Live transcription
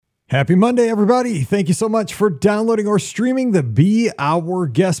Happy Monday, everybody. Thank you so much for downloading or streaming the Be Our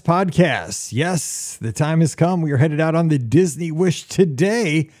Guest podcast. Yes, the time has come. We are headed out on the Disney Wish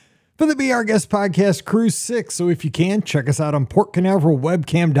today for the Be Our Guest podcast Cruise 6. So if you can, check us out on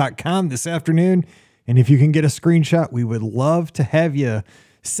PortCanaveralWebcam.com this afternoon. And if you can get a screenshot, we would love to have you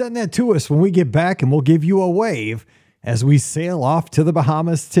send that to us when we get back, and we'll give you a wave as we sail off to the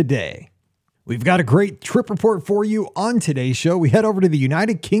Bahamas today. We've got a great trip report for you on today's show. We head over to the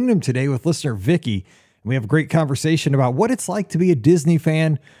United Kingdom today with listener Vicky. We have a great conversation about what it's like to be a Disney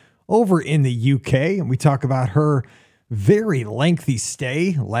fan over in the UK. And we talk about her very lengthy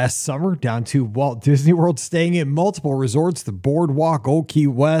stay last summer down to Walt Disney World, staying in multiple resorts, the Boardwalk, Old Key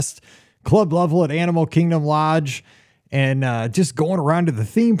West, Club Level at Animal Kingdom Lodge, and just going around to the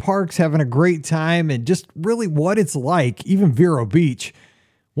theme parks, having a great time, and just really what it's like, even Vero Beach,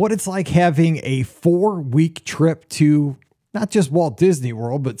 what it's like having a 4-week trip to not just Walt Disney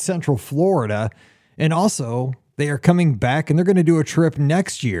World, but Central Florida. And also, they are coming back and they're going to do a trip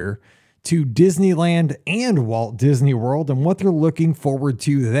next year to Disneyland and Walt Disney World and what they're looking forward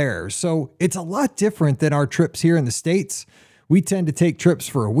to there. So it's a lot different than our trips here in the States. We tend to take trips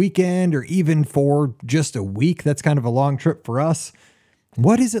for a weekend or even for just a week. That's kind of a long trip for us.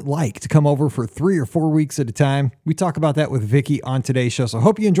 What is it like to come over for 3 or 4 weeks at a time? We talk about that with Vicky on today's show, so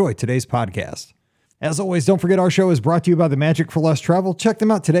hope you enjoy today's podcast. As always, don't forget our show is brought to you by the Magic for Less Travel. Check them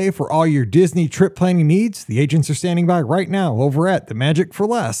out today for all your Disney trip planning needs. The agents are standing by right now over at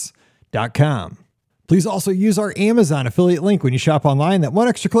themagicforless.com. Please also use our Amazon affiliate link when you shop online. That one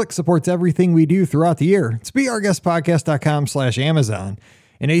extra click supports everything we do throughout the year. It's beourguestpodcast.com/Amazon.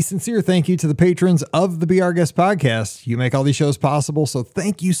 And a sincere thank you to the patrons of the Be Our Guest podcast. You make all these shows possible, so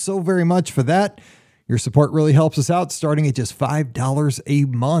thank you so very much for that. Your support really helps us out, starting at just $5 a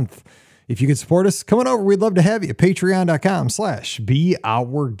month. If you could support us, come on over. We'd love to have you. Patreon.com/Be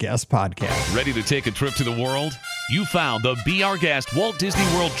Our Guest podcast. Ready to take a trip to the world? You found the Be Our Guest Walt Disney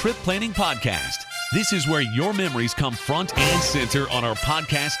World Trip Planning Podcast. This is where your memories come front and center on our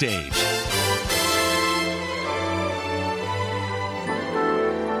podcast stage.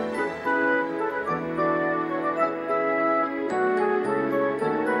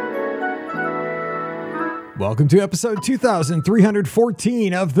 Welcome to episode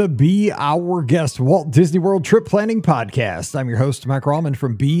 2314 of the Be Our Guest Walt Disney World Trip Planning Podcast. I'm your host, Mike Rallman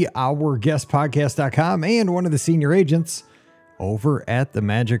from BeOurGuestPodcast.com and one of the senior agents over at the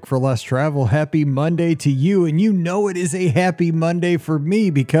Magic for Less Travel. Happy Monday to you. And you know it is a happy Monday for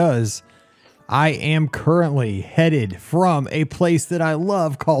me because I am currently headed from a place that I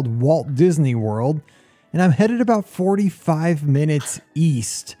love called Walt Disney World. And I'm headed about 45 minutes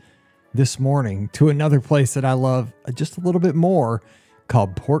east this morning to another place that I love just a little bit more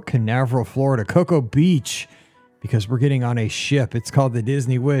called Port Canaveral, Florida, Cocoa Beach, because we're getting on a ship. It's called the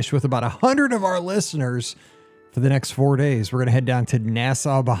Disney Wish with about 100 of our listeners for the next 4 days. We're going to head down to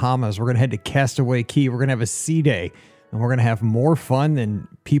Nassau, Bahamas. We're going to head to Castaway Cay. We're going to have a sea day, and we're going to have more fun than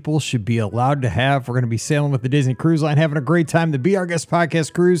people should be allowed to have. We're going to be sailing with the Disney Cruise Line, having a great time. The Be Our Guest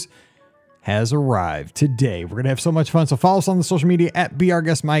podcast cruise has arrived today. We're going to have so much fun. So follow us on the social media at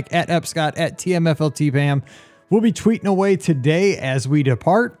BeOurGuestMike, at EpScott, at TMFLTPam. We'll be tweeting away today as we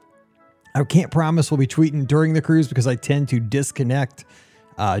depart. I can't promise we'll be tweeting during the cruise because I tend to disconnect.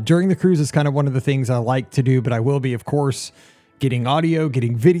 During the cruise is kind of one of the things I like to do, but I will be, of course, getting audio,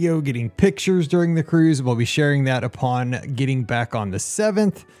 getting video, getting pictures during the cruise. We'll be sharing that upon getting back on the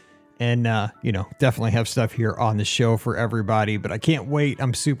 7th. And, definitely have stuff here on the show for everybody, but I can't wait.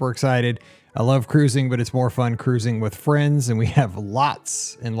 I'm super excited. I love cruising, but it's more fun cruising with friends. And we have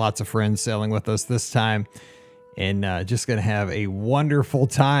lots and lots of friends sailing with us this time, and just going to have a wonderful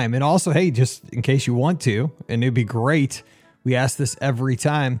time. And also, hey, just in case you want to, and it'd be great. We ask this every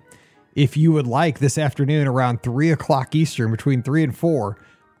time. If you would like this afternoon around 3 o'clock Eastern, between 3 and 4,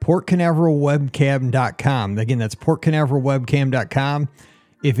 PortCanaveralWebcam.com. Again, that's PortCanaveralWebcam.com.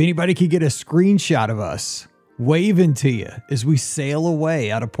 If anybody could get a screenshot of us waving to you as we sail away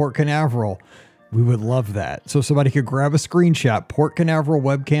out of Port Canaveral, we would love that. So if somebody could grab a screenshot,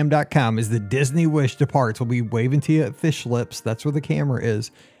 PortCanaveralWebcam.com, as the Disney Wish departs. We'll be waving to you at fish lips. That's where the camera is.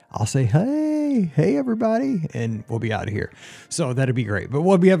 I'll say, hey, everybody, and we'll be out of here. So that'd be great. But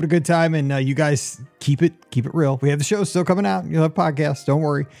we'll be having a good time, and you guys keep it real. We have the show still coming out. You'll have podcasts. Don't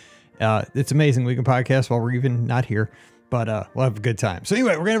worry. It's amazing we can podcast while we're even not here. But we'll have a good time. So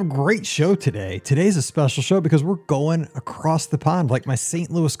anyway, we're going to have a great show today. Today's a special show because we're going across the pond like my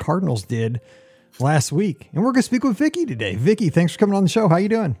St. Louis Cardinals did last week. And we're going to speak with Vicky today. Vicky, thanks for coming on the show. How you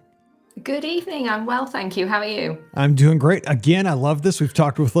doing? Good evening. I'm well, thank you. How are you? I'm doing great. Again, I love this. We've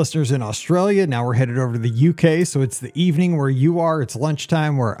talked with listeners in Australia. Now we're headed over to the UK. So it's the evening where you are. It's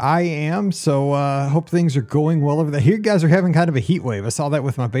lunchtime where I am. So hope things are going well over there. Here, you guys are having kind of a heat wave. I saw that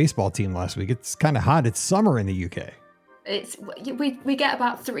with my baseball team last week. It's kind of hot. It's summer in the UK. We get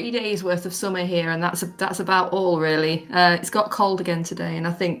about 3 days worth of summer here, and that's about all really. It's got cold again today, and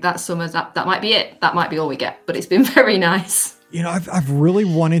I think that summer that might be it. That might be all we get, but it's been very nice. You know, I've really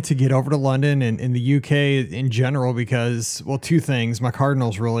wanted to get over to London and in the UK in general because, well, two things. My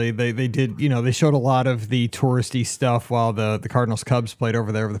Cardinals really, they did, they showed a lot of the touristy stuff while the Cardinals Cubs played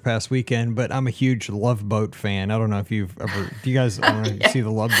over there over the past weekend, but I'm a huge Love Boat fan. I don't know if do you guys see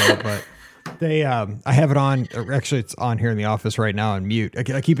the Love Boat, but I have it on, actually it's on here in the office right now on mute.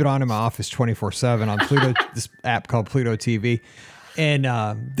 I keep it on in my office 24/7 on Pluto, this app called Pluto TV. And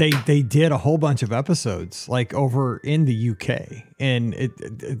they did a whole bunch of episodes like over in the UK, and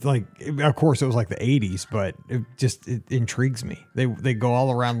it like, of course it was like the 80s, but it intrigues me. They go all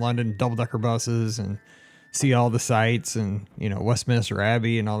around London, double-decker buses, and see all the sights, and Westminster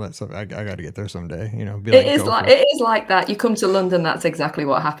Abbey and all that stuff. I got to get there someday. It is like that. You come to London, that's exactly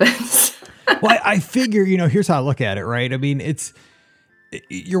what happens. Well, I figure here's how I look at it, right? I mean,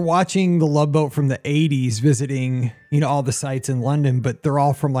 you're watching the Love Boat from the 80s visiting, all the sites in London, but they're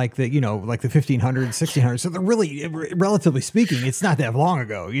all from like the 1500s, 1600s. So they're really, relatively speaking, it's not that long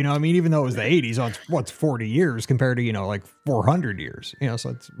ago, I mean, even though it was the 80s, what's 40 years compared to, like 400 years, so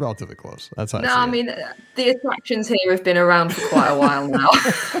it's relatively close. That's how I mean, the attractions here have been around for quite a while now.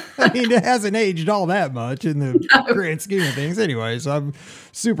 I mean, it hasn't aged all that much in the grand scheme of things. Anyway, so I'm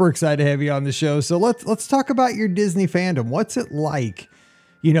super excited to have you on the show. So let's talk about your Disney fandom. What's it like?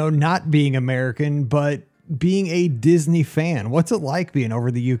 Not being American, but being a Disney fan. What's it like being over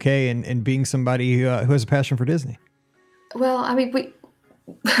the UK and being somebody who has a passion for Disney? Well, I mean,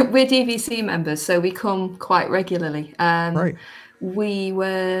 we're DVC members, so we come quite regularly. Right. We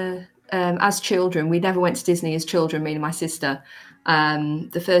were, as children, we never went to Disney as children, me and my sister.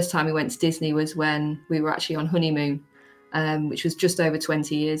 The first time we went to Disney was when we were actually on honeymoon, which was just over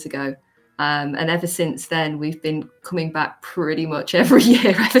 20 years ago. And ever since then, we've been coming back pretty much every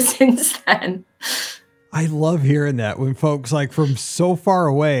year ever since then. I love hearing that when folks like from so far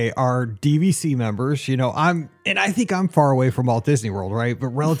away are DVC members. I think I'm far away from Walt Disney World, right? But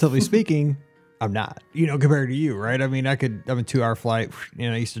relatively speaking, I'm not, compared to you, right? I mean, I'm a 2-hour flight,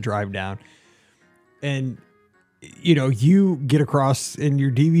 I used to drive down, and you get across in your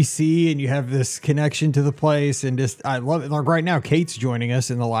DVC and you have this connection to the place, and I love it. Like right now, Kate's joining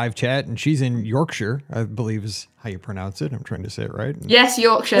us in the live chat, and she's in Yorkshire, I believe is how you pronounce it. I'm trying to say it right. Yes,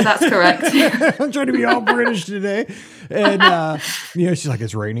 Yorkshire, that's correct. I'm trying to be all British today. And, she's like,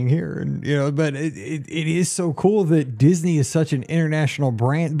 it's raining here. And, but it is so cool that Disney is such an international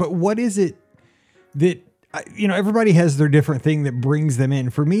brand. But what is it that, everybody has their different thing that brings them in.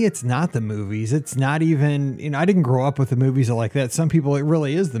 For me, it's not the movies. It's not even, I didn't grow up with the movies like that. Some people, it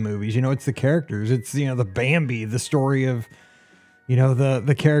really is the movies. It's the characters. It's, the Bambi, the story of,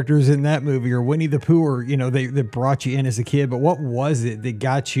 the characters in that movie, or Winnie the Pooh, or, they brought you in as a kid. But what was it that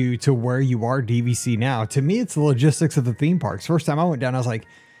got you to where you are DVC now? To me, it's the logistics of the theme parks. First time I went down, I was like,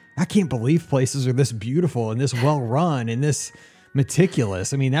 I can't believe places are this beautiful and this well run and this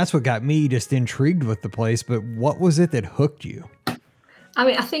meticulous. I mean, that's what got me just intrigued with the place. But what was it that hooked you? I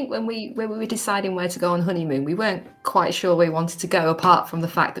mean, I think when we were deciding where to go on honeymoon, we weren't quite sure where we wanted to go, apart from the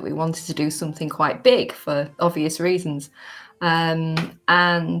fact that we wanted to do something quite big for obvious reasons.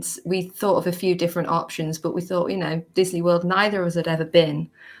 And we thought of a few different options, but we thought, Disney World, neither of us had ever been,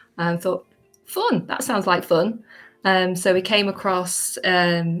 and thought, fun, that sounds like fun. So we came across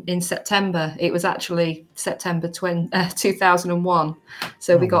in September. It was actually September 2001.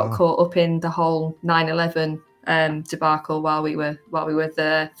 So we got caught up in the whole 9/11 debacle while we were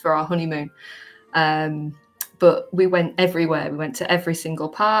there for our honeymoon. But we went everywhere. We went to every single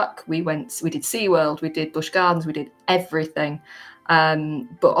park. We did SeaWorld, we did Busch Gardens, we did everything.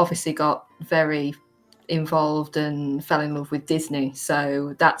 But obviously got very involved and fell in love with Disney.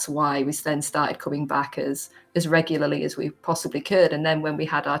 So that's why we then started coming back as regularly as we possibly could. And then when we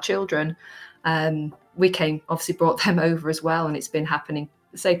had our children, we brought them over as well. And it's been happening,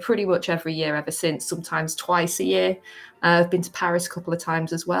 say, pretty much every year ever since, sometimes twice a year. I've been to Paris a couple of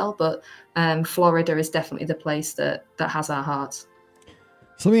times as well, but Florida is definitely the place that has our hearts.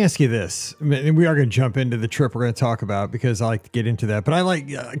 So let me ask you this. I mean, we are going to jump into the trip we're going to talk about because I like to get into that, but I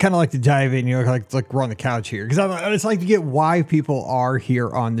kind of like to dive in, like we're on the couch here, because I just like to get why people are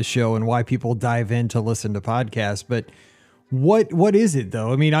here on the show and why people dive in to listen to podcasts. But what is it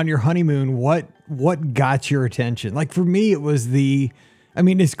though? I mean, on your honeymoon, what got your attention? Like for me, it was the I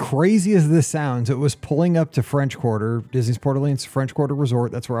mean, as crazy as this sounds, it was pulling up to French Quarter, Disney's Port Orleans French Quarter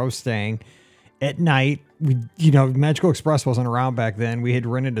Resort. That's where I was staying. At night, Magical Express wasn't around back then. We had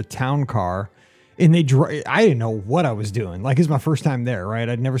rented a town car, and I didn't know what I was doing. Like, it's my first time there, right?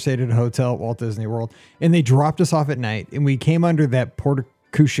 I'd never stayed at a hotel at Walt Disney World. And they dropped us off at night, and we came under that porte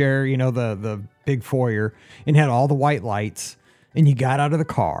cochere, the big foyer, and had all the white lights, and you got out of the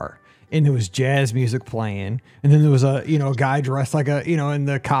car. And there was jazz music playing. And then there was a guy dressed like in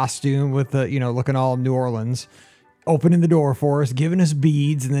the costume with the, looking all New Orleans, opening the door for us, giving us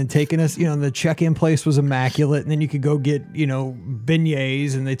beads, and then taking us, the check-in place was immaculate. And then you could go get,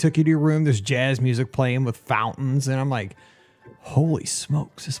 beignets, and they took you to your room. There's jazz music playing with fountains. And I'm like, holy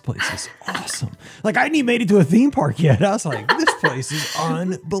smokes, this place is awesome. Like, I hadn't even made it to a theme park yet. I was like, this place is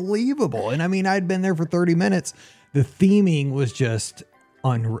unbelievable. And I mean, I'd been there for 30 minutes. The theming was just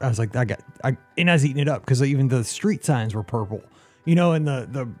I was like, and I was eating it up because even the street signs were purple, and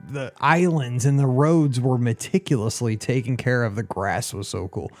the islands and the roads were meticulously taken care of. The grass was so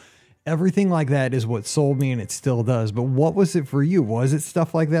cool. Everything like that is what sold me, and it still does. But what was it for you? Was it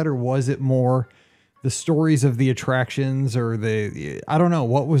stuff like that, or was it more the stories of the attractions, or I don't know.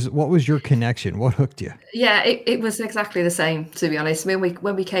 What was your connection? What hooked you? Yeah, it was exactly the same, to be honest. I mean,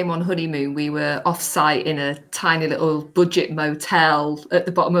 when we came on honeymoon, we were off-site in a tiny little budget motel at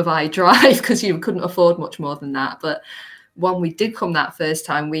the bottom of I Drive because you couldn't afford much more than that. But when we did come that first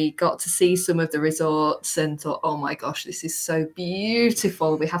time, we got to see some of the resorts and thought, oh my gosh, this is so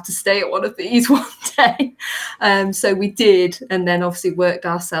beautiful. We have to stay at one of these one day. So we did, and then obviously worked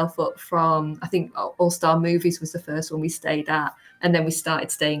ourselves up from, I think All Star Movies was the first one we stayed at. And then we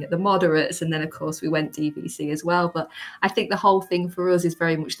started staying at the moderates. And then, of course, we went DVC as well. But I think the whole thing for us is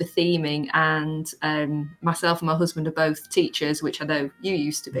very much the theming. And myself and my husband are both teachers, which I know you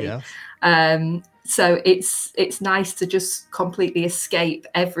used to be. Yeah. So it's nice to just completely escape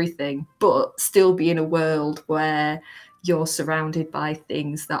everything, but still be in a world where you're surrounded by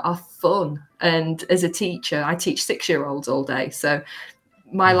things that are fun. And as a teacher, I teach 6-year-olds all day. So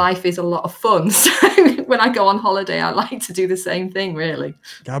my life is a lot of fun. So when I go on holiday, I like to do the same thing, really.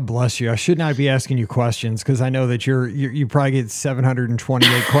 God bless you. I should not be asking you questions because I know that you probably get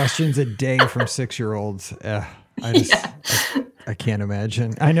 728 questions a day from 6-year-olds. I can't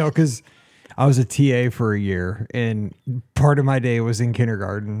imagine. I know, because I was a TA for a year, and part of my day was in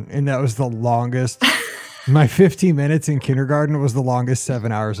kindergarten, and that was the longest. My 15 minutes in kindergarten was the longest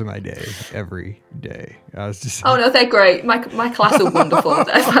 7 hours of my day, every day. I was just... Oh, no, they're great. My class are wonderful.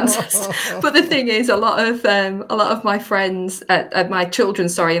 They're fantastic. But the thing is, a lot of my friends, my children,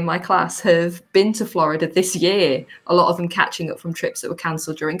 in my class have been to Florida this year. A lot of them catching up from trips that were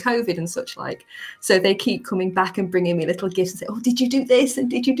cancelled during COVID and such like. So they keep coming back and bringing me little gifts and say, oh, did you do this?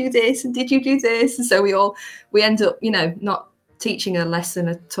 And did you do this? And did you do this? And so we end up, not teaching a lesson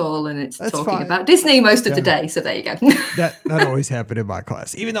at all, and it's That's talking fine. About Disney most of the day. So there you go. that always happened in my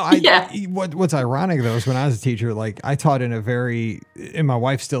class. Even though what's ironic though is when I was a teacher, like I taught and my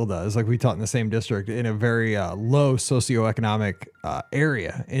wife still does, like we taught in the same district in a very low socioeconomic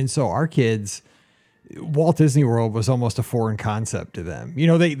area. And so our kids, Walt Disney World was almost a foreign concept to them.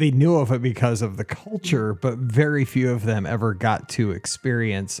 They knew of it because of the culture, but very few of them ever got to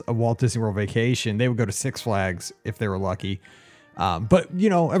experience a Walt Disney World vacation. They would go to Six Flags if they were lucky. But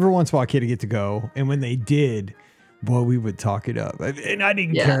every once in a while a kid would get to go. And when they did, boy, we would talk it up. And I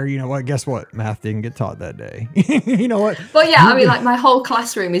didn't care. You know what? Guess what? Math didn't get taught that day. You know what? Well, yeah, I mean, like my whole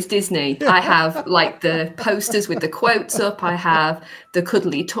classroom is Disney. I have like the posters with the quotes up. I have the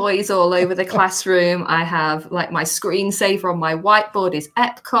cuddly toys all over the classroom. I have like my screensaver on my whiteboard is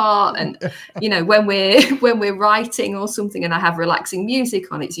Epcot. And, when we're writing or something and I have relaxing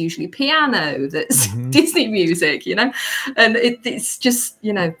music on, it's usually piano that's Disney music, and it's just,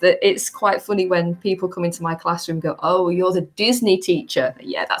 it's quite funny when people come into my classroom and go, oh, you're the Disney teacher.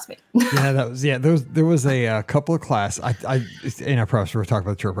 Yeah, that's me. There was a couple of class. I probably should talk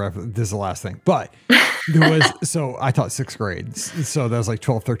about the trip after this is the last thing, but so I taught 6th grade. So that was like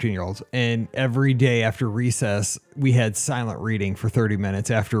 12, 13 year olds. And every day after recess, we had silent reading for 30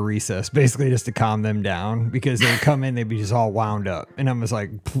 minutes after recess, basically just to calm them down because they would come in, they'd be just all wound up. And I was like,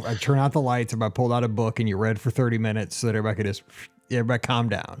 I turn out the lights, I pulled out a book and you read for 30 minutes so that everybody could everybody calm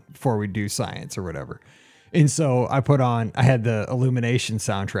down before we do science or whatever. And so I had the Illumination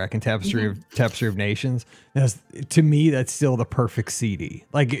soundtrack and Tapestry of Nations. To me, that's still the perfect CD.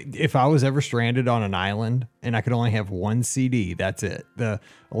 Like if I was ever stranded on an island and I could only have one CD, that's it. The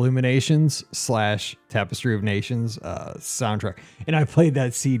Illuminations / Tapestry of Nations soundtrack. And I played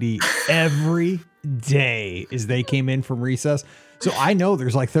that CD every day as they came in from recess. So I know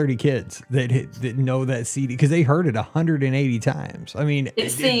there's like 30 kids that know that CD because they heard it 180 times. I mean,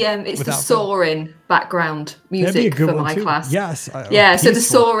 it's the soaring background music for my class. Yes. So the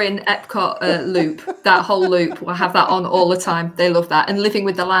soaring Epcot loop, that whole loop, I have that on all the time. They love that. And Living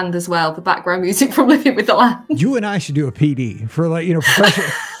with the Land as well, the background music from Living with the Land. You and I should do a PD for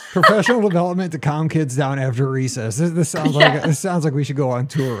professional development to calm kids down after recess. This sounds like we should go on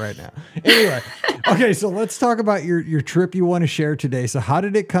tour right now. Anyway, okay, so let's talk about your trip you want to share today. So how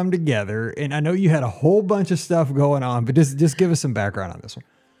did it come together? And I know you had a whole bunch of stuff going on, but just give us some background on this one.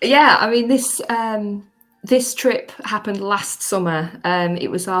 Yeah, I mean, this trip happened last summer.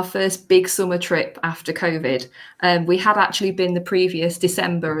 It was our first big summer trip after COVID. We had actually been the previous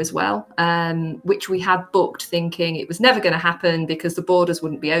December as well, which we had booked thinking it was never going to happen because the borders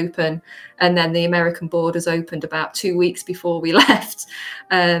wouldn't be open. And then the American borders opened about 2 weeks before we left.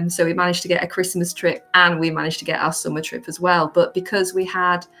 So we managed to get a Christmas trip and we managed to get our summer trip as well. But because we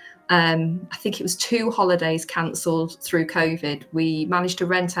had I think it was 2 holidays cancelled through COVID, we managed to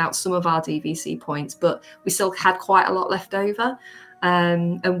rent out some of our DVC points, but we still had quite a lot left over.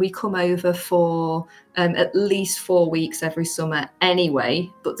 And we come over for at least 4 weeks every summer anyway.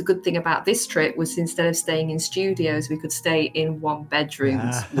 But the good thing about this trip was instead of staying in studios, we could stay in 1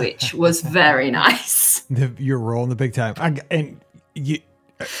 bedrooms, which was very nice. You're rolling the big time.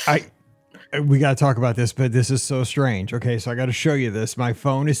 We got to talk about this, but this is so strange. Okay, so I got to show you this. My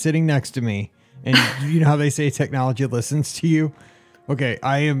phone is sitting next to me, and you know how they say technology listens to you? Okay,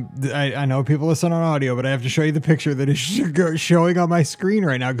 I know people listen on audio, but I have to show you the picture that is showing on my screen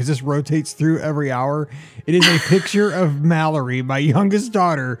right now because this rotates through every hour. It is a picture of Mallory, my youngest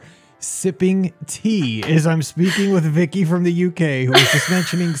daughter, sipping tea as I'm speaking with Vicky from the UK, who was just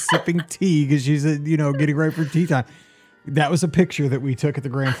mentioning sipping tea because she's getting ready for tea time. That was a picture that we took at the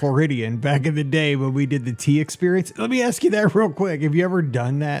Grand Floridian back in the day when we did the tea experience. Let me ask you that real quick. Have you ever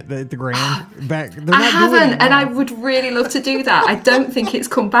done that at the Grand back? I haven't, and I would really love to do that. I don't think it's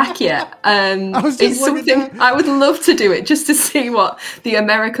come back yet. It's something I would love to do it just to see what the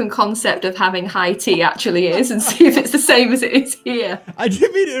American concept of having high tea actually is and see if it's the same as it is here. I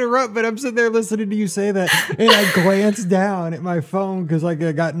didn't mean to interrupt, but I'm sitting there listening to you say that, and I glanced down at my phone because I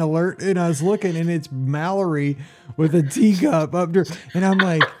got an alert, and I was looking, and it's Mallory with a teacup up there, and I'm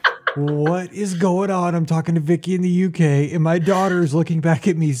like, what is going on? I'm talking to Vicky in the UK, and my daughter is looking back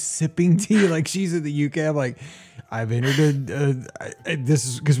at me sipping tea like she's in the UK. I'm like, I've entered this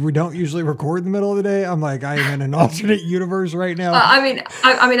is because we don't usually record in the middle of the day. I'm like, I am in an alternate universe right now.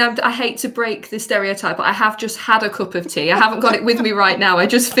 I hate to break the stereotype, but I have just had a cup of tea. I haven't got it with me right now. I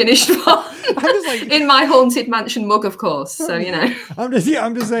just finished one in my haunted mansion mug, of course. So I'm just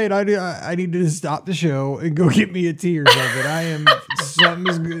saying, I need to stop the show and go get me a tea or something.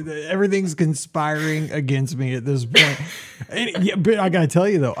 Everything's conspiring against me at this point. But I gotta tell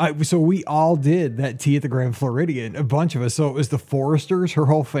you though, so we all did that tea at the Grand Floridian, a bunch of us. So it was the Forresters, her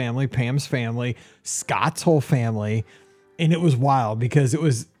whole family, Pam's family, Scott's whole family, and it was wild because it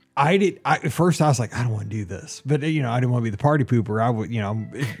was. At first I was like, I don't want to do this, but I didn't want to be the party pooper. I would,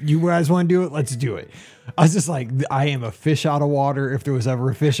 if you guys want to do it, let's do it. I was just like, I am a fish out of water. If there was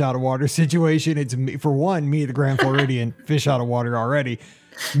ever a fish out of water situation, it's me. For one, me at the Grand Floridian, fish out of water already.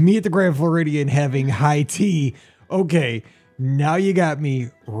 Me at the Grand Floridian having high tea. Okay, now you got me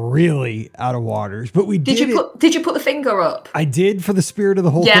really out of waters. But we did. Did you put the finger up? I did for the spirit of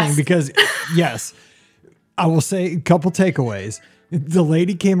the whole thing because yes, I will say a couple takeaways. The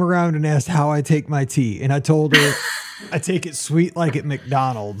lady came around and asked how I take my tea, and I told her I take it sweet like at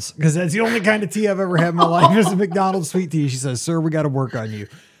McDonald's because that's the only kind of tea I've ever had in my life is a McDonald's sweet tea. She says, "Sir, we got to work on you."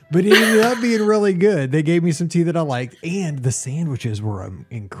 But it ended up being really good. They gave me some tea that I liked, and the sandwiches were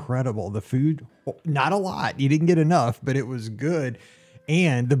incredible. The food, not a lot. You didn't get enough, but it was good.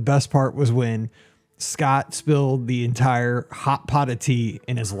 And the best part was when Scott spilled the entire hot pot of tea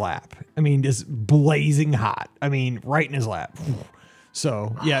in his lap. I mean, just blazing hot. I mean, right in his lap.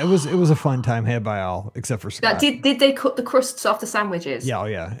 So yeah, it was a fun time had by all except for Scott. Did they cut the crusts off the sandwiches? Yeah,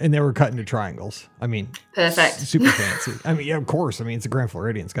 yeah, and they were cut into triangles. I mean, perfect, super fancy. I mean, yeah, of course. I mean, it's a Grand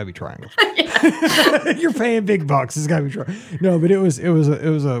Floridian. It's got to be triangles. You're paying big bucks. It's got to be triangles. No, but it was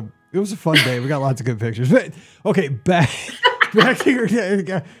a fun day. We got lots of good pictures. But okay, back to your. I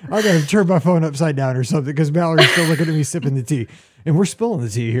gotta turn my phone upside down or something because Mallory's still looking at me sipping the tea. And we're spilling the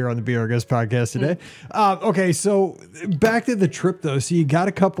tea here on the Be Our Guest podcast today. Okay, so back to the trip though. So you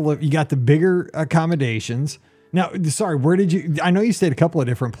got the bigger accommodations. Now, sorry, I know you stayed a couple of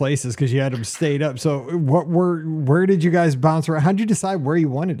different places because you had them stayed up. So where did you guys bounce around? How'd you decide where you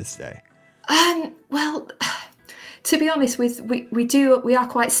wanted to stay? Well, To be honest, we are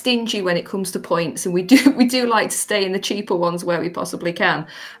quite stingy when it comes to points, and we do like to stay in the cheaper ones where we possibly can,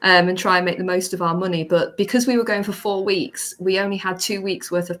 and try and make the most of our money. But because we were going for 4 weeks, we only had 2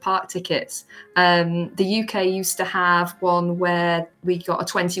 weeks worth of park tickets. The UK used to have one where we got a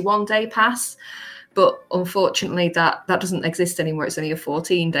 21-day pass, but unfortunately that doesn't exist anymore. It's only a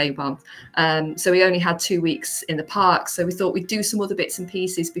 14-day one. So we only had 2 weeks in the park. So we thought we'd do some other bits and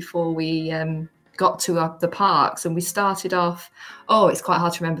pieces before we got to the parks. And we started off, it's quite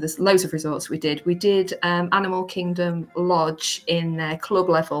hard to remember, there's loads of resorts we did Animal Kingdom Lodge in their club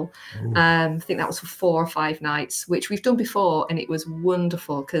level. I think that was for 4 or 5 nights, which we've done before, and it was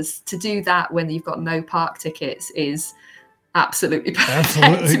wonderful, because to do that when you've got no park tickets is absolutely perfect.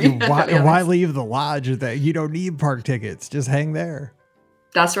 Absolutely. Why leave the lodge if that you don't need park tickets? Just hang there.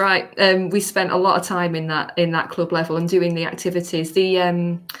 That's right. We spent a lot of time in that club level and doing the activities.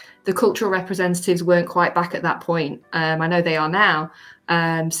 The cultural representatives weren't quite back at that point. I know they are now.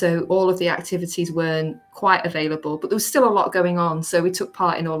 So all of the activities weren't quite available, but there was still a lot going on. So we took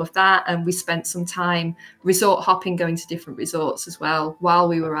part in all of that, and we spent some time resort hopping, going to different resorts as well while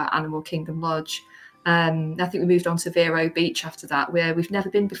we were at Animal Kingdom Lodge. I think we moved on to Vero Beach after that, where we've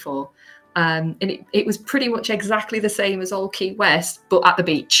never been before. And it was pretty much exactly the same as Old Key West, but at the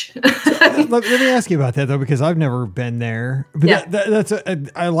beach. Let me ask you about that, though, because I've never been there. But yeah.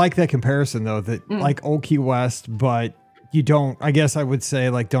 I like that comparison, though, that like Old Key West, but you don't, I guess I would say,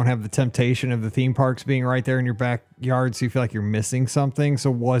 like, don't have the temptation of the theme parks being right there in your backyard, so you feel like you're missing something.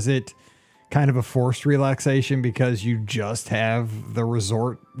 So was it kind of a forced relaxation because you just have the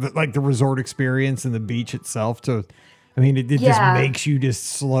resort, like the resort experience and the beach itself to... I mean, it just makes you just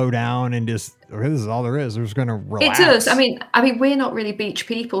slow down and just, okay, this is all there is. We're just going to relax. It does. I mean, we're not really beach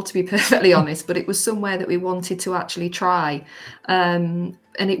people, to be perfectly honest, but it was somewhere that we wanted to actually try. And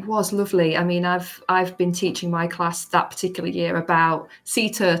it was lovely. I mean, I've been teaching my class that particular year about sea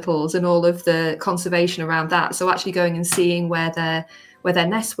turtles and all of the conservation around that. So actually going and seeing where their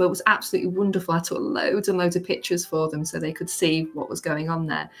nests were was absolutely wonderful. I took loads and loads of pictures for them so they could see what was going on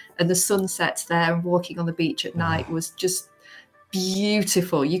there. And the sunsets there and walking on the beach at night was just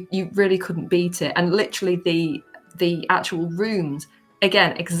beautiful. You really couldn't beat it. And literally the actual rooms,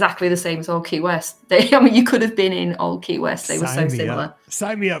 again, exactly the same as Old Key West. You could have been in Old Key West. They were so similar.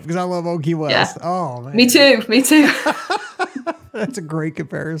 Sign me up, because I love Old Key West. Yeah. Oh, man. Me too. That's a great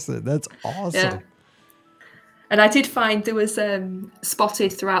comparison. That's awesome. Yeah. And I did find there was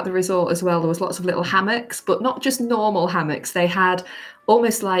spotted throughout the resort as well. There was lots of little hammocks, but not just normal hammocks. They had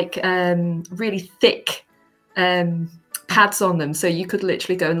almost like really thick pads on them. So you could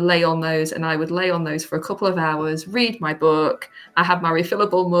literally go and lay on those. And I would lay on those for a couple of hours, read my book. I had my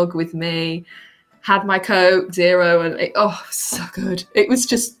refillable mug with me, had my Coke Zero. And so good. It was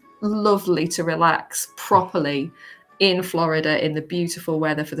just lovely to relax properly in Florida in the beautiful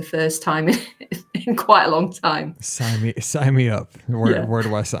weather for the first time in quite a long time. Sign me up. Where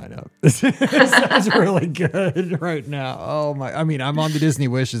do I sign up? This sounds really good right now. Oh my! I mean, I'm on the Disney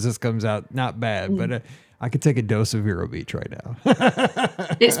Wish as this comes out. Not bad, but I could take a dose of Vero Beach right now.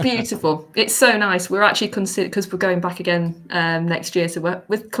 It's beautiful. It's so nice. We're actually because we're going back again next year, so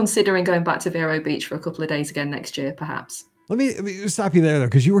we're considering going back to Vero Beach for a couple of days again next year, perhaps. Let me stop you there, though,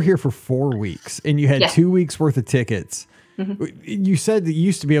 because you were here for 4 weeks and you had 2 weeks worth of tickets. Mm-hmm. You said that you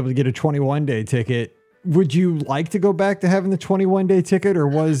used to be able to get a 21-day ticket. Would you like to go back to having the 21-day ticket, or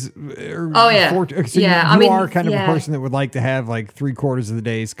was? Oh yeah, you are kind of a person that would like to have like 3/4 of the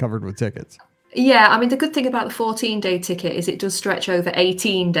days covered with tickets. Yeah, I mean, the good thing about the 14-day ticket is it does stretch over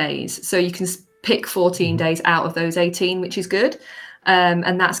 18 days, so you can pick 14 days out of those 18, which is good.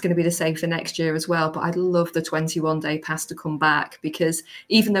 And that's going to be the same for next year as well. But I'd love the 21-day pass to come back, because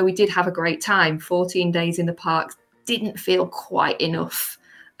even though we did have a great time, 14 days in the park didn't feel quite enough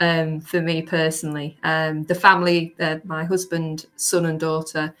for me personally. The family, my husband, son and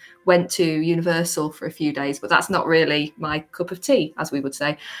daughter, went to Universal for a few days, but that's not really my cup of tea, as we would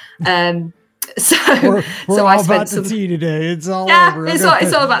say. So we're all about the tea today. It's all over. It's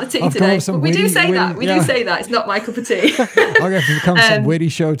all about the tea today. But we do say that. We do say that. It's not my cup of tea. I'll have to become some witty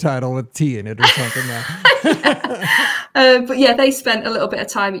show title with tea in it or something now. But yeah, they spent a little bit of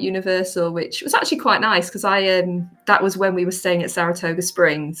time at Universal, which was actually quite nice, because that was when we were staying at Saratoga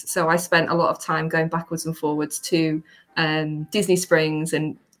Springs. So I spent a lot of time going backwards and forwards to Disney Springs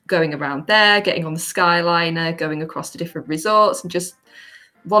and going around there, getting on the Skyliner, going across to different resorts and just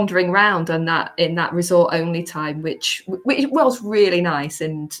wandering around in that resort only time, which was really nice,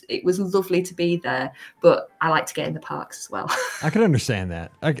 and it was lovely to be there. But I like to get in the parks as well. I can understand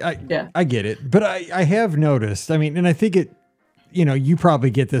that. I get it, but I have noticed. I mean, and I think you probably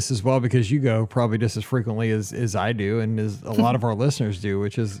get this as well because you go probably just as frequently as I do and as a lot of our listeners do,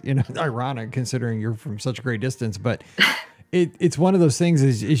 which is, ironic considering you're from such a great distance. But it's one of those things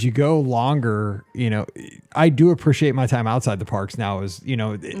as you go longer, I do appreciate my time outside the parks now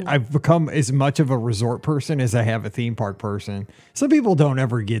I've become as much of a resort person as I have a theme park person. Some people don't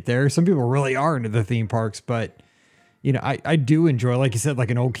ever get there. Some people really are into the theme parks, but I do enjoy, like you said, like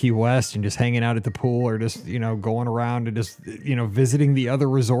an old Key West and just hanging out at the pool or just, going around and just, visiting the other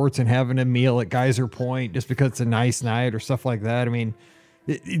resorts and having a meal at Geyser Point just because it's a nice night or stuff like that. I mean,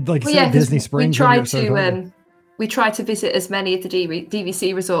 like you said, Disney Springs. We tried to visit as many of the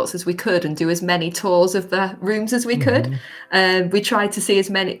DVC resorts as we could and do as many tours of the rooms as we could. We tried to see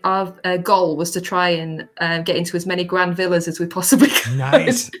as many. Our goal was to try and get into as many grand villas as we possibly could.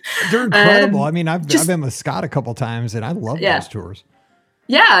 Nice. They're incredible. I mean, I've been with Scott a couple times and I love those tours.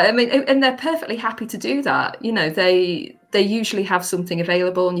 Yeah. I mean, and they're perfectly happy to do that. They usually have something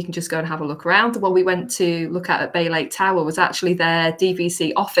available and you can just go and have a look around. The one we went to look at Bay Lake Tower was actually their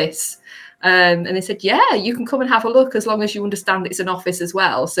DVC office. And they said, yeah, you can come and have a look as long as you understand that it's an office as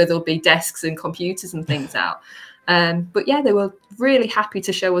well. So there'll be desks and computers and things out. But yeah, they were really happy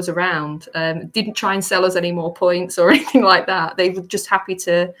to show us around. Didn't try and sell us any more points or anything like that. They were just happy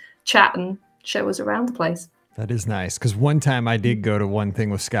to chat and show us around the place. That is nice. Because one time I did go to one thing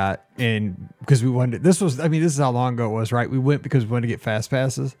with Scott and because we wanted, this is how long ago it was, right? We went because we wanted to get fast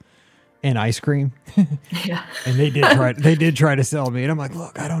passes and ice cream. Yeah. And they did try to sell me. And I'm like,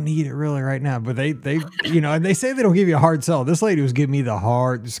 look, I don't need it really right now. But they and they say they don't give you a hard sell. This lady was giving me the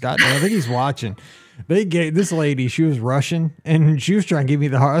hard, Scott, I think he's watching. They gave this lady, she was Russian and she was trying to give me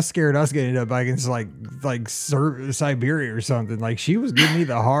the hard. I was scared I was getting up back into like Siberia or something. Like she was giving me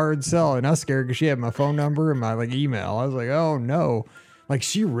the hard sell and I was scared because she had my phone number and my email. I was like, oh no. Like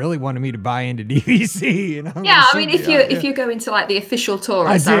she really wanted me to buy into DVC. And if you go into like the official tour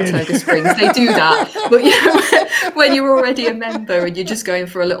at Saratoga Springs, they do that. But when you're already a member and you're just going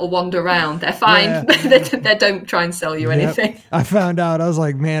for a little wander around, they're fine. Yeah. they don't try and sell you anything. I found out. I was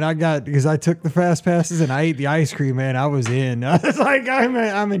like, man, because I took the fast passes and I ate the ice cream, man. I was in. I was like,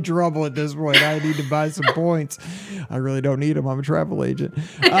 I'm in trouble at this point. I need to buy some points. I really don't need them. I'm a travel agent.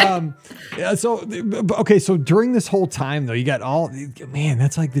 So during this whole time though, you got man,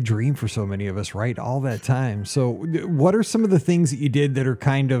 that's like the dream for so many of us, right? All that time. So what are some of the things that you did that are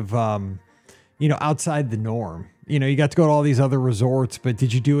kind of, outside the norm? You got to go to all these other resorts, but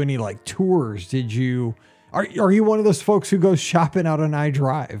did you do any like tours? Are you one of those folks who goes shopping out on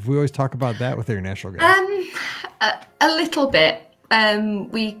iDrive? We always talk about that with international guys. A little bit.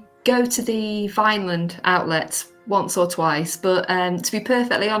 We go to the Vineland outlets once or twice, but to be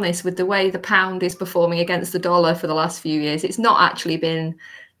perfectly honest, with the way the pound is performing against the dollar for the last few years, it's not actually been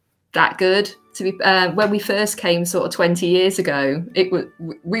that good. When we first came sort of 20 years ago,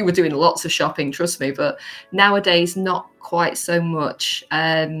 we were doing lots of shopping, trust me, but nowadays not quite so much.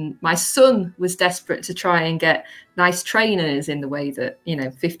 My son was desperate to try and get nice trainers in the way that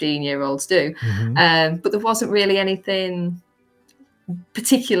 15-year-olds do, but there wasn't really anything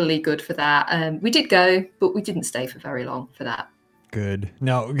particularly good for that. We did go, but we didn't stay for very long for that. Good.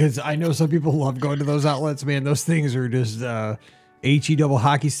 No, because I know some people love going to those outlets, man. Those things are just HE double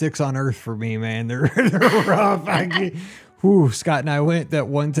hockey sticks on earth for me, man. They're rough. Scott and I went that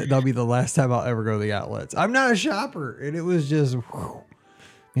one time. That'll be the last time I'll ever go to the outlets. I'm not a shopper, and it was just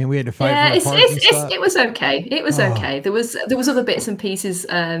man, we had to fight for the parking. It was okay. It was okay. There was other bits and pieces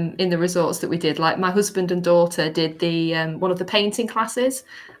in the resorts that we did. Like my husband and daughter did the one of the painting classes.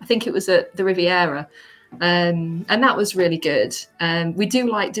 I think it was at the Riviera, and that was really good. We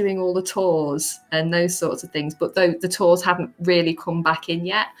do like doing all the tours and those sorts of things, but the tours haven't really come back in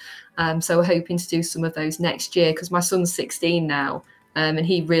yet. So we're hoping to do some of those next year because my son's 16 now, and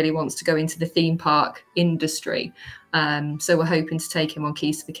he really wants to go into the theme park industry. So we're hoping to take him on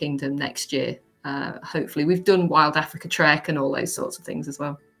Keys to the Kingdom next year. Hopefully, we've done Wild Africa Trek and all those sorts of things as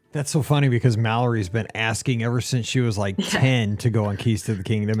well. That's so funny because Mallory's been asking ever since she was like 10 to go on Keys to the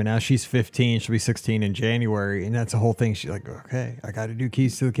Kingdom. And now she's 15. She'll be 16 in January. And that's the whole thing. She's like, okay, I got to do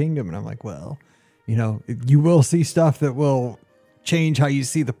Keys to the Kingdom. And I'm like, well, you will see stuff that will change how you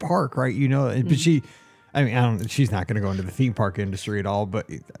see the park, right? But she's not going to go into the theme park industry at all, but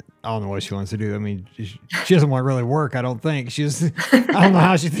I don't know what she wants to do. I mean, she doesn't want to really work. I don't think I don't know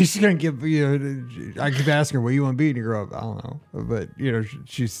how she thinks she's going to give, I keep asking her, what do you want to be when you grow up? I don't know, but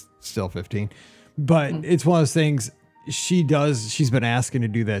she's still 15, but it's one of those things she's been asking to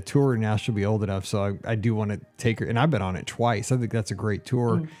do that tour and now she'll be old enough. So I do want to take her, and I've been on it twice. I think that's a great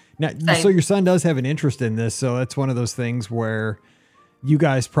tour. Now, so your son does have an interest in this. So that's one of those things where, you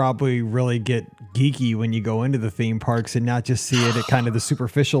guys probably really get geeky when you go into the theme parks and not just see it at kind of the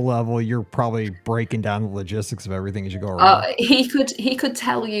superficial level. You're probably breaking down the logistics of everything as you go around. He could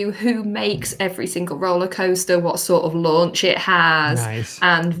tell you who makes every single roller coaster, what sort of launch it has, Nice.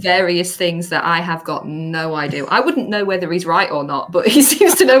 and various things that I have got no idea. I wouldn't know whether he's right or not, but he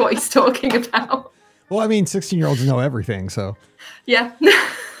seems to know what he's talking about. Well, I mean, 16-year-olds know everything, so. Yeah.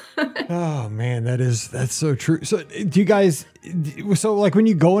 Oh man, that's so true. So do you guys, so like when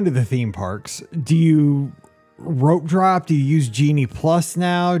you go into the theme parks, do you rope drop? Do you use Genie Plus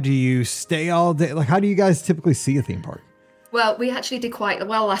now? Do you stay all day? Like, how do you guys typically see a theme park? Well, we actually did quite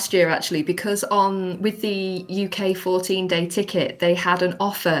well last year, actually, because with the UK 14-day ticket, they had an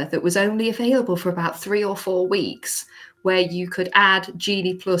offer that was only available for about 3 or 4 weeks, where you could add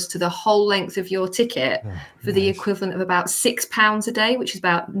Genie Plus to the whole length of your ticket for the equivalent of about £6 a day, which is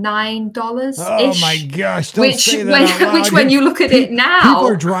about $9-ish. Oh my gosh! Don't say that out loud. Which, when you look at it now, people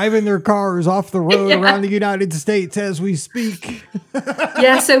are driving their cars off the road around the United States as we speak.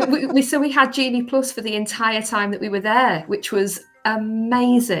 Yeah, so we had Genie Plus for the entire time that we were there, which was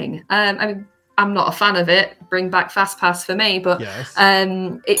amazing. I mean, I'm not a fan of it. Bring back Fast Pass for me, but yes.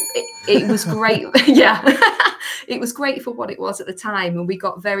 It was great. Yeah, it was great for what it was at the time, and we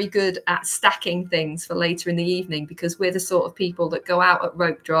got very good at stacking things for later in the evening because we're the sort of people that go out at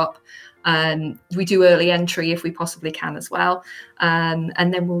rope drop. We do early entry if we possibly can as well,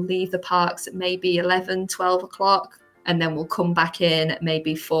 and then we'll leave the parks at maybe 11, 12 o'clock. And then we'll come back in at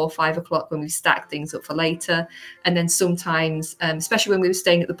maybe 4 or 5 o'clock when we've stacked things up for later. And then sometimes, especially when we were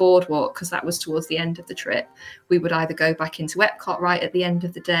staying at the boardwalk, because that was towards the end of the trip, we would either go back into Epcot right at the end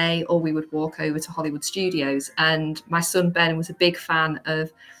of the day, or we would walk over to Hollywood Studios. And my son Ben was a big fan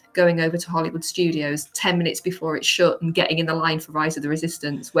of going over to Hollywood Studios 10 minutes before it's shut and getting in the line for Rise of the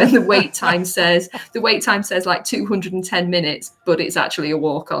Resistance when the wait time says like 210 minutes, but it's actually a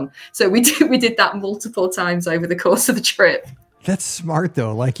walk on. So we did that multiple times over the course of the trip. That's smart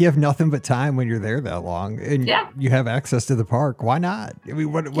though. Like you have nothing but time when you're there that long and you have access to the park. Why not? I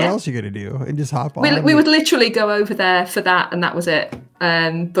mean, what else are you going to do? And just hop on. We would literally go over there for that and that was it.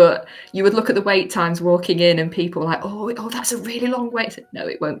 But you would look at the wait times walking in and people were like, oh, that's a really long wait. No,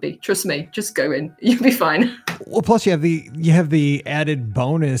 it won't be. Trust me. Just go in. You'll be fine. Well, plus you have the added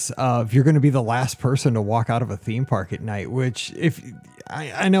bonus of you're going to be the last person to walk out of a theme park at night, which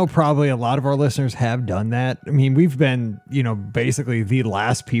I know probably a lot of our listeners have done that. I mean, we've been, basically the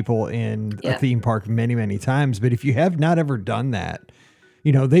last people in a theme park many, many times. But if you have not ever done that,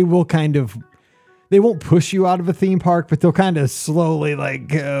 they won't push you out of a theme park, but they'll kind of slowly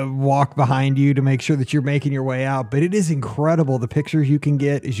walk behind you to make sure that you're making your way out. But it is incredible the pictures you can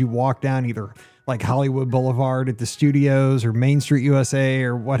get as you walk down either like Hollywood Boulevard at the studios or Main Street USA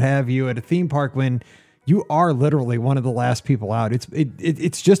or what have you at a theme park when you are literally one of the last people out.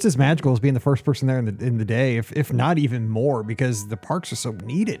 It's just as magical as being the first person there in the day, if not even more, because the parks are so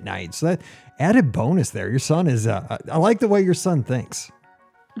neat at night. So that added bonus there. Your son is, I like the way your son thinks.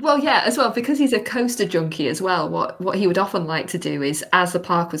 Well, yeah, as well, because he's a coaster junkie as well. What he would often like to do is, as the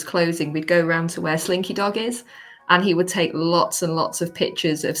park was closing, we'd go around to where Slinky Dog is, and he would take lots and lots of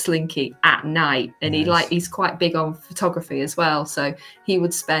pictures of Slinky at night. And nice. he's quite big on photography as well. So he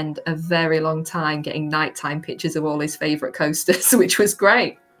would spend a very long time getting nighttime pictures of all his favorite coasters, which was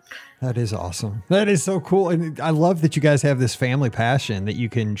great. That is awesome. That is so cool. And I love that you guys have this family passion that you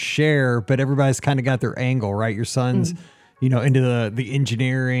can share, but everybody's kind of got their angle, right? Your son's, into the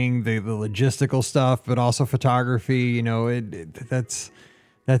engineering, the logistical stuff, but also photography,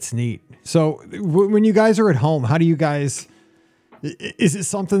 that's neat. So when you guys are at home, how do you guys, is it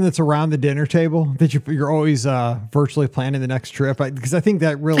something that's around the dinner table that you're always virtually planning the next trip? Because I think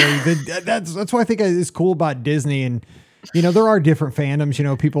that really, that's what I think is cool about Disney. And, there are different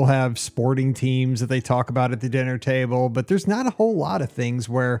fandoms, people have sporting teams that they talk about at the dinner table, but there's not a whole lot of things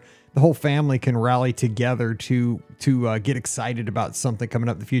where the whole family can rally together to get excited about something coming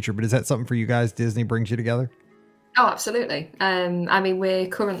up in the future. But is that something for you guys? Disney brings you together? Oh, absolutely. We're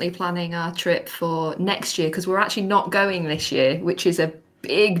currently planning our trip for next year because we're actually not going this year, which is a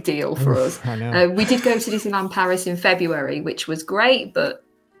big deal for us. I know. We did go to Disneyland Paris in February, which was great, but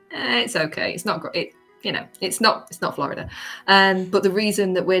it's okay. It's not great. It's not Florida. But the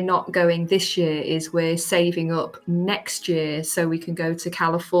reason that we're not going this year is we're saving up next year so we can go to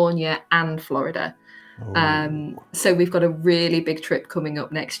California and Florida. So we've got a really big trip coming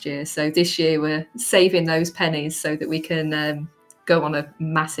up next year. So this year we're saving those pennies so that we can go on a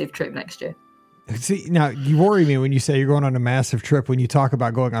massive trip next year. See, now you worry me when you say you're going on a massive trip when you talk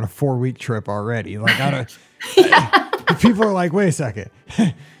about going on a 4-week trip already. People are like, wait a second.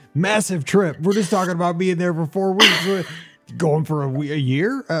 Massive trip. We're just talking about being there for 4 weeks. Going for a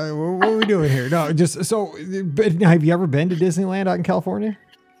year? What are we doing here? No, just so. But have you ever been to Disneyland out in California?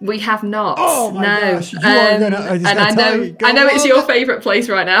 We have not. Oh my gosh! You are gonna. I know it's your favorite place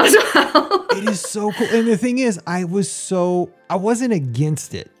right now as well. It is so cool, and the thing is, I wasn't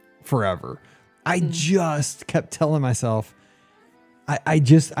against it forever. I just kept telling myself, I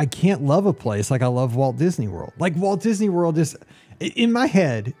can't love a place like I love Walt Disney World. Like Walt Disney World is in my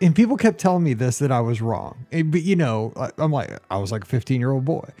head, and people kept telling me this, that I was wrong. But I'm like, I was like a 15-year-old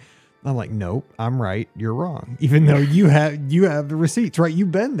boy. I'm like, nope, I'm right. You're wrong. Even though you have the receipts, right?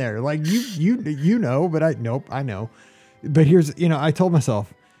 You've been there. Like you know, but I know. But here's, I told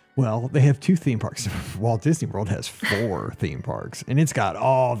myself, well, they have 2 theme parks. Walt Disney World has 4 theme parks, and it's got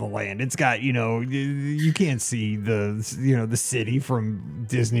all the land. It's got, you can't see the city from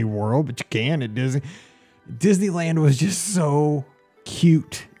Disney World, but you can at Disney. Disneyland was just so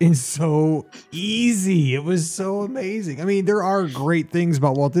cute and so easy. It was so amazing. I mean, there are great things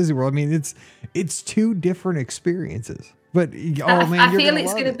about Walt Disney World. I mean, it's 2 different experiences. But I feel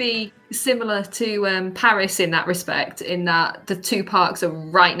it's going to be similar to Paris in that respect, in that the 2 parks are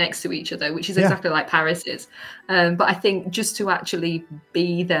right next to each other, which is exactly like Paris is. But I think just to actually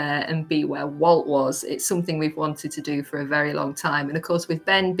be there and be where Walt was, it's something we've wanted to do for a very long time. And of course, with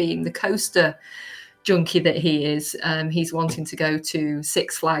Ben being the coaster junkie that he is, he's wanting to go to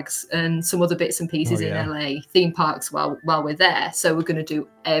Six Flags and some other bits and pieces in LA theme parks while we're there. So we're going to do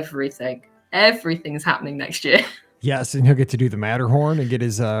everything. Everything's happening next year. Yes, and he'll get to do the Matterhorn and get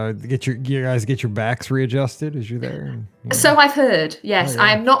you guys get your backs readjusted as you're there. So I've heard. Yes,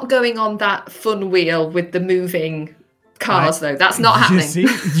 I am not going on that fun wheel with the moving cars though. That's not happening. See,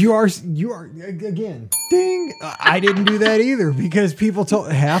 you are again. Ding! I didn't do that either, because people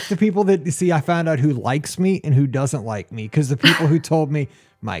told half the people that see. I found out who likes me and who doesn't like me, because the people who told me,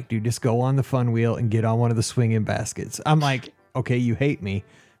 Mike, dude, just go on the fun wheel and get on one of the swinging baskets. I'm like, okay, you hate me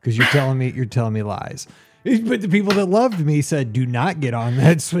because you're telling me lies. But the people that loved me said, do not get on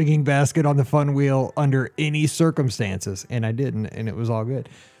that swinging basket on the fun wheel under any circumstances. And I didn't, and it was all good.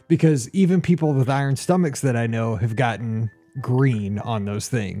 Because even people with iron stomachs that I know have gotten green on those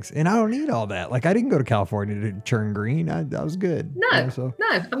things. And I don't need all that. Like, I didn't go to California to turn green. I was good. No,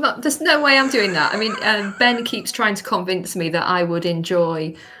 I'm not. There's no way I'm doing that. I mean, Ben keeps trying to convince me that I would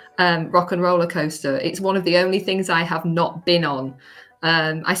enjoy Rock and Roller Coaster. It's one of the only things I have not been on.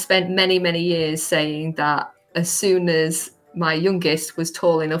 I spent many, many years saying that as soon as my youngest was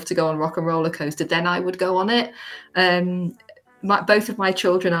tall enough to go on Rock and Roller Coaster, then I would go on it. Both of my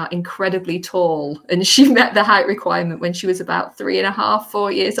children are incredibly tall, and she met the height requirement when she was about 3.5,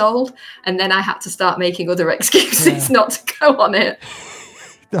 4 years old. And then I had to start making other excuses not to go on it.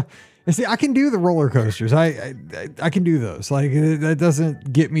 See, I can do the roller coasters. I can do those. Like, that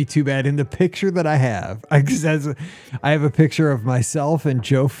doesn't get me too bad. In the picture that I have, I have a picture of myself and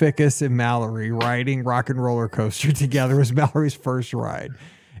Joe Fickus and Mallory riding Rock and Roller Coaster together. It was Mallory's first ride.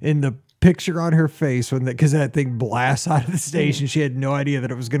 In the picture on her face, because that thing blasts out of the station, she had no idea that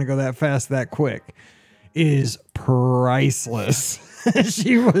it was going to go that fast, that quick, is priceless.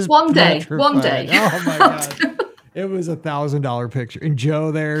 She was one day. Oh my God. It was $1,000 picture. And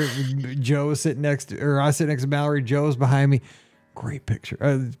Joe was sitting next to, I sit next to Mallory. Joe's behind me. Great picture.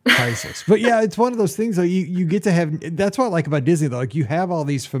 Priceless. But yeah, it's one of those things though. You get to have, that's what I like about Disney though. Like, you have all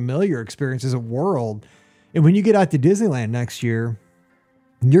these familiar experiences of world. And when you get out to Disneyland next year,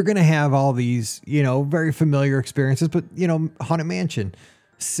 you're going to have all these, very familiar experiences, but Haunted Mansion,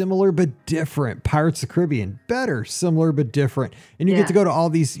 similar but different. Pirates of the Caribbean, better, similar but different. And you get to go to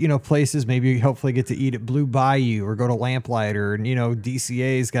all these, places. Maybe you hopefully get to eat at Blue Bayou or go to Lamplighter, and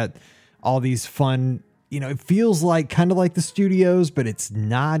DCA's got all these fun. It feels like kind of like the studios, but it's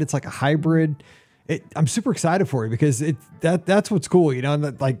not. It's like a hybrid. I'm super excited for it because that's what's cool,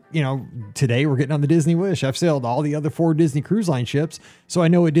 today we're getting on the Disney Wish. I've sailed all the other 4 Disney Cruise Line ships, so I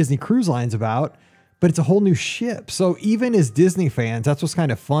know what Disney Cruise Line's about. But it's a whole new ship. So even as Disney fans, that's what's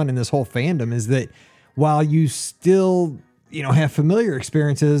kind of fun in this whole fandom, is that while you still, have familiar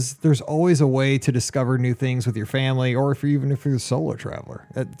experiences, there's always a way to discover new things with your family, or if you're a solo traveler.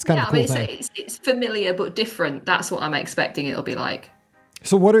 It's kind of cool thing. It's familiar but different. That's what I'm expecting it'll be like.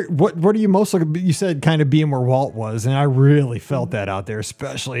 So what are you most looking? You said kind of being where Walt was, and I really felt that out there,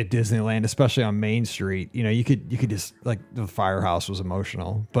 especially at Disneyland, especially on Main Street. You could just, like, the firehouse was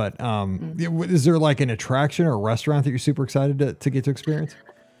emotional. But is there like an attraction or a restaurant that you're super excited to get to experience?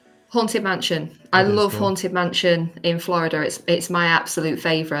 Haunted Mansion. I love Haunted Mansion in Florida. It's my absolute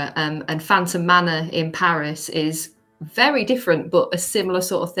favorite. And Phantom Manor in Paris is very different, but a similar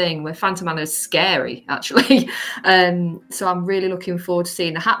sort of thing, where Phantom Manor is scary, actually. So I'm really looking forward to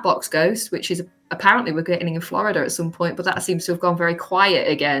seeing the Hatbox Ghost, which is apparently we're getting in Florida at some point, but that seems to have gone very quiet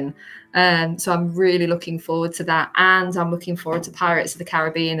again. So I'm really looking forward to that. And I'm looking forward to Pirates of the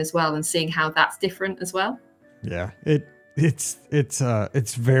Caribbean as well, and seeing how that's different as well. Yeah, it's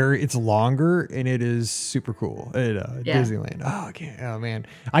longer and it is super cool at Disneyland. Oh man,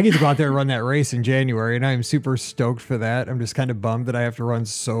 I get to go out there and run that race in January, and I'm super stoked for that. I'm just kind of bummed that I have to run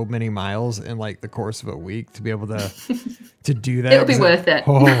so many miles in like the course of a week to be able to do that. It'll be worth it.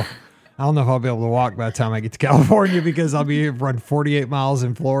 I don't know if I'll be able to walk by the time I get to California, because I'll be run 48 miles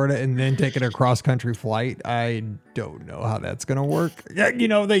in Florida and then taking a cross country flight. I don't know how that's going to work. You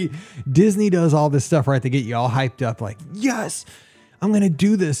know, Disney does all this stuff, right? They get you all hyped up like, yes, I'm going to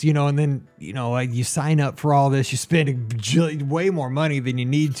do this, you know, and then, you know, like you sign up for all this, you spend way more money than you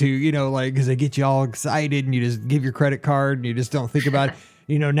need to, you know, like, cause they get you all excited and you just give your credit card and you just don't think about it.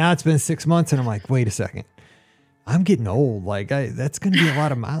 You know, now it's been 6 months and I'm like, wait a second. I'm getting old. Like that's going to be a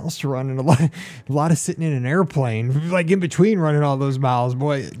lot of miles to run, and a lot of sitting in an airplane, like in between running all those miles.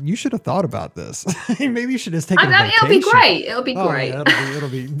 Boy, you should have thought about this. Maybe you should just take a vacation. It'll be great. It'll be great. Yeah, it'll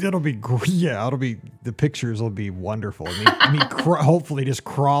be great. Yeah, the pictures will be wonderful. Me hopefully just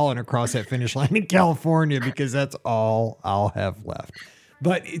crawling across that finish line in California, because that's all I'll have left.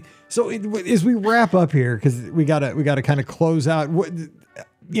 But as we wrap up here, because we gotta kind of close out.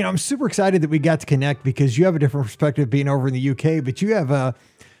 You know, I'm super excited that we got to connect, because you have a different perspective being over in the UK, but you have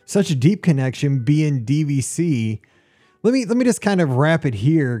such a deep connection being DVC. Let me just kind of wrap it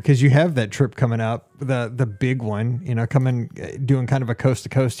here, because you have that trip coming up, the big one, you know, doing kind of a coast to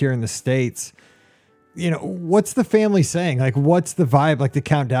coast here in the States. You know, what's the family saying? Like, what's the vibe, like the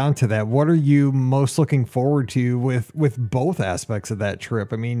countdown to that? What are you most looking forward to with both aspects of that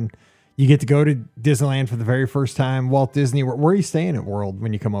trip? I mean, you get to go to Disneyland for the very first time. Walt Disney, where are you staying at World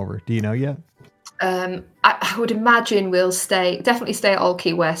when you come over? Do you know yet? I would imagine we'll definitely stay at Old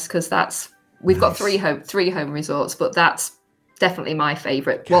Key West, because we've got three home resorts, but that's definitely my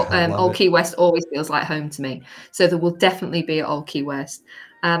favorite. Old Key West always feels like home to me. So there will definitely be at Old Key West.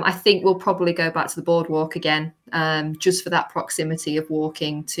 I think we'll probably go back to the boardwalk again, just for that proximity of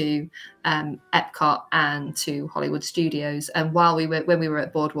walking to Epcot and to Hollywood Studios. And when we were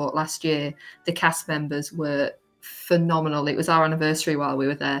at Boardwalk last year, the cast members were phenomenal. It was our anniversary while we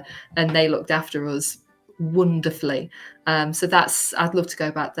were there, and they looked after us wonderfully. So I'd love to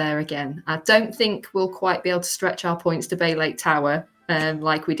go back there again. I don't think we'll quite be able to stretch our points to Bay Lake Tower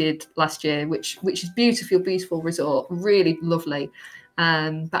like we did last year, which is beautiful resort, really lovely.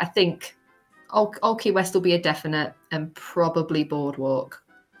 But I think Old Key West will be a definite, and probably Boardwalk,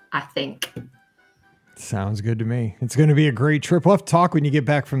 I think. Sounds good to me. It's going to be a great trip. We'll have to talk when you get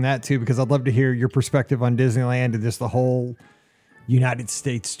back from that too, because I'd love to hear your perspective on Disneyland and just the whole United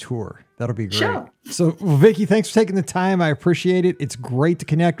States tour. That'll be great. Sure. So, Vicky, thanks for taking the time. I appreciate it. It's great to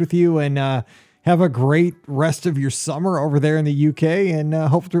connect with you, and have a great rest of your summer over there in the UK, and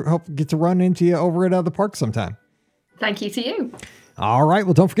hope to get to run into you over at the park sometime. Thank you to you. All right.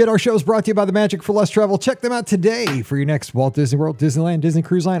 Well, don't forget, our show is brought to you by the Magic for Less Travel. Check them out today for your next Walt Disney World, Disneyland, Disney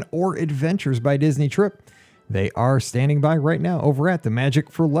Cruise Line, or Adventures by Disney trip. They are standing by right now over at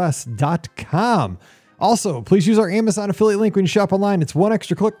themagicforless.com. Also, please use our Amazon affiliate link when you shop online. It's one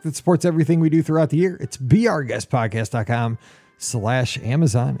extra click that supports everything we do throughout the year. It's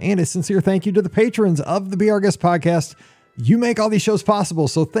beourguestpodcast.com/Amazon. And a sincere thank you to the patrons of the Be Our Guest Podcast. You make all these shows possible,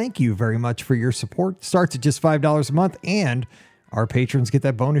 so thank you very much for your support. It starts at just $5 a month, and our patrons get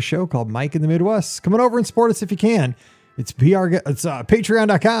that bonus show called Mike in the Midwest. Come on over and support us if you can. It's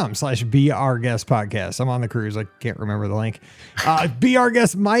patreon.com/BeOurGuestPodcast. I'm on the cruise. I can't remember the link. Be Our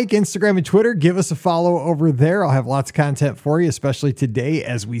Guest Mike, Instagram and Twitter. Give us a follow over there. I'll have lots of content for you, especially today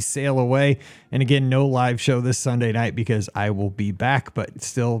as we sail away. And again, no live show this Sunday night because I will be back, but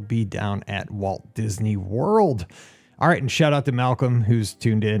still be down at Walt Disney World. All right. And shout out to Malcolm who's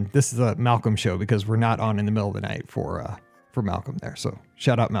tuned in. This is a Malcolm show because we're not on in the middle of the night for Malcolm there. So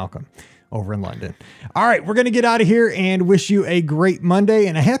shout out Malcolm over in London. All right, we're going to get out of here and wish you a great Monday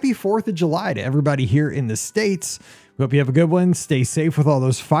and a happy 4th of July to everybody here in the States. We hope you have a good one. Stay safe with all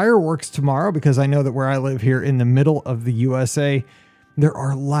those fireworks tomorrow, because I know that where I live here in the middle of the USA, there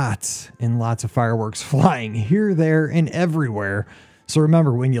are lots and lots of fireworks flying here, there, and everywhere. So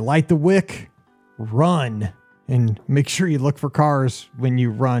remember, when you light the wick, run, and make sure you look for cars when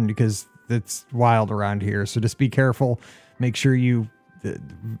you run, because it's wild around here. So just be careful. Make sure you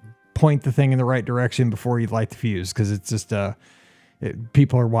point the thing in the right direction before you light the fuse, because it's just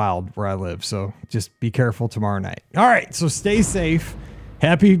people are wild where I live. So just be careful tomorrow night. All right, so stay safe.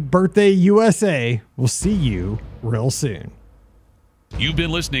 Happy birthday, USA. We'll see you real soon. You've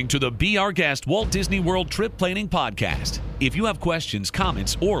been listening to the Be Our Guest Walt Disney World Trip Planning Podcast. If you have questions,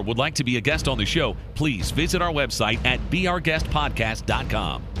 comments, or would like to be a guest on the show, please visit our website at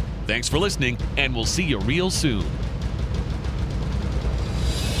beourguestpodcast.com. Thanks for listening, and we'll see you real soon.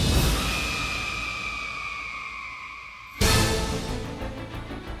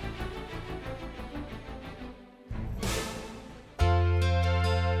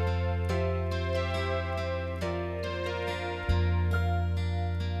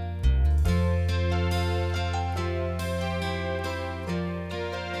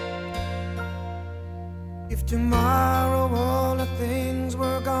 If tomorrow all the things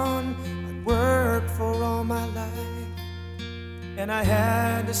were gone I'd worked for all my life, and I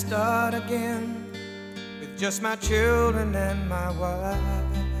had to start again with just my children and my wife,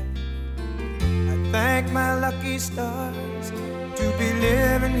 I thank my lucky stars to be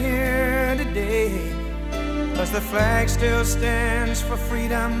living here today, 'cause the flag still stands for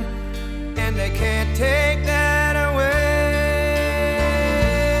freedom and they can't take that away.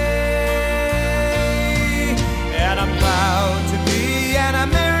 And I'm proud to be an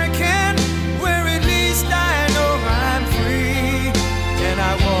American, where at least I know I'm free. And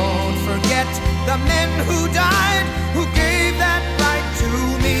I won't forget the men who died, who gave that right to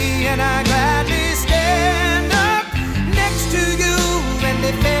me. And I gladly stand up next to you and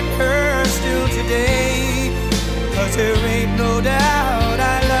defend her still today, 'cause her